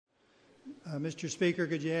Mr. Speaker,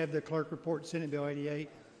 could you have the clerk report Senate Bill 88?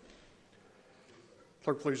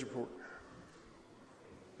 Clerk, please report.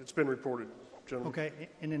 It's been reported, gentlemen. Okay,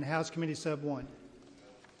 and then House Committee Sub 1.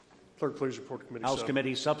 Clerk, please report to Committee House Sub.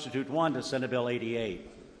 Committee Substitute 1 to Senate Bill 88.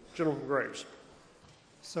 Gentleman from Graves.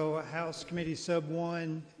 So House Committee Sub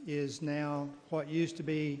 1 is now what used to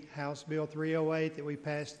be House Bill 308 that we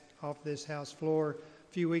passed off this House floor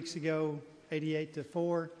a few weeks ago, 88 to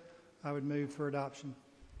 4. I would move for adoption.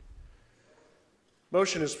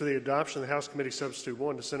 Motion is for the adoption of the House Committee Substitute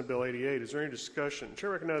 1 to Senate Bill 88. Is there any discussion?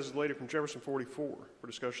 Chair recognizes the lady from Jefferson 44 for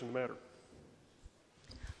discussion of the matter.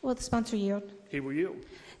 Will the sponsor yield? He will yield.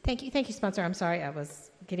 Thank you, sponsor. I'm sorry, I was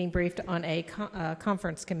getting briefed on a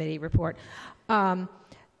conference committee report.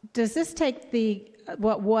 Does this take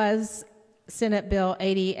what was Senate Bill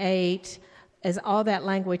 88 as all that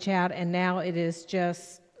language out, and now it is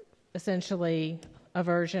just essentially a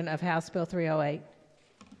version of House Bill 308?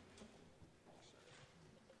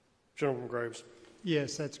 Gentleman from Graves.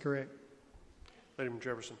 Yes, that's correct. Lady from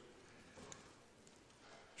Jefferson.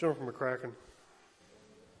 Gentleman from McCracken.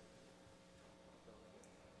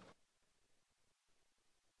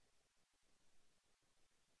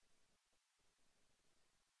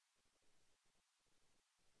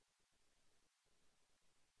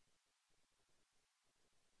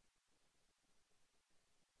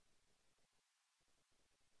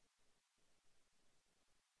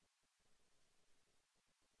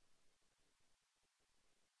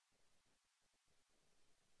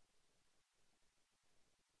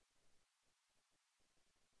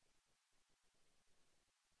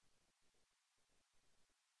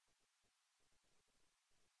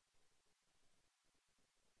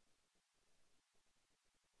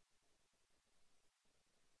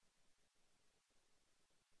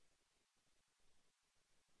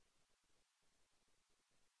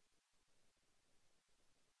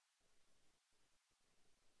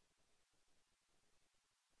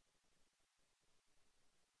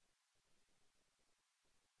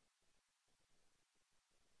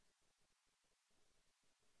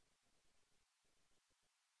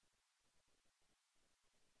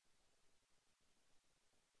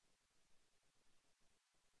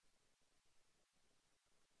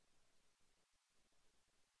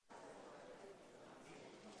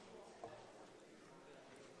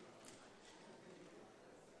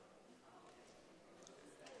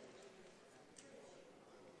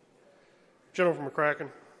 Gentleman from McCracken.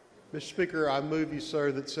 Mr. Speaker, I move you,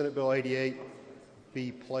 sir, that Senate Bill 88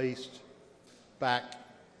 be placed back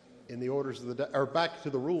in the orders of the day, or back to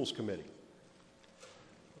the Rules Committee.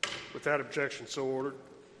 Without objection, so ordered.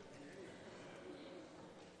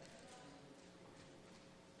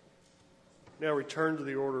 Now return to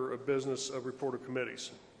the order of business of report of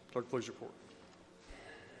committees. Clerk, please report.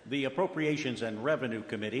 The Appropriations and Revenue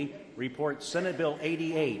Committee reports Senate Bill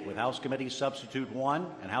 88 with House Committee Substitute 1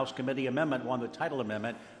 and House Committee Amendment 1, the title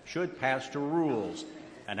amendment, should pass to rules,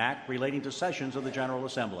 an act relating to sessions of the General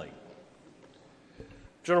Assembly.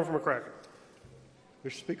 Gentleman from McCracken.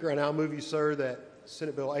 Mr. Speaker, I now move you, sir, that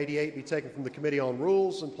Senate Bill 88 be taken from the Committee on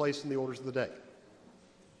Rules and placed in the orders of the day.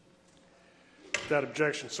 Without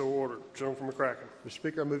objection, so ordered. Gentleman from McCracken. Mr.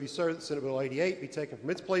 Speaker, I move you, sir, that Senate Bill 88 be taken from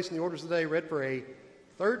its place in the orders of the day, read for a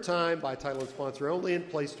third time by title and sponsor only, and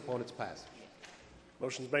placed upon its passage.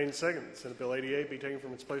 Motion is made and seconded. Senate Bill 88 be taken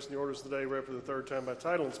from its place in the orders of the day, read for the third time by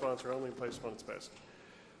title and sponsor only, and placed upon its passage.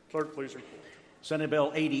 Clerk, please report. Senate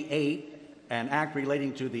Bill 88, an act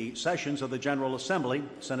relating to the sessions of the General Assembly,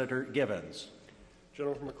 Senator Givens.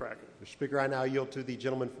 Gentleman from McCracken. Mr. Speaker, I now yield to the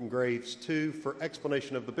gentleman from Graves 2 for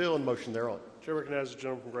explanation of the bill and motion thereon. Chair recognizes the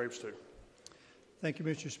gentleman from Graves 2. Thank you,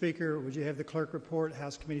 Mr. Speaker. Would you have the clerk report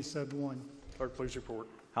House Committee Sub 1? Clerk, please report.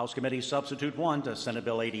 House Committee Substitute 1 to Senate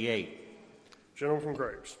Bill 88. Gentleman from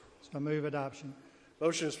Graves. So I move adoption.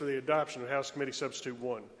 Motion is for the adoption of House Committee Substitute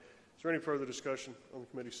 1. Is there any further discussion on the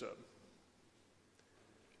committee sub?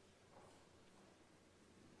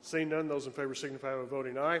 Seeing none, those in favor signify by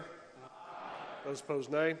voting aye. Aye. Those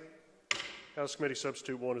opposed, nay. House Committee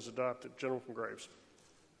Substitute 1 is adopted. Gentleman from Graves.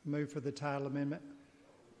 Move for the title amendment.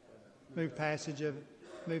 Move passage of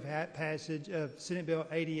Senate Bill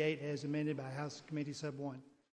 88 as amended by House Committee Sub 1.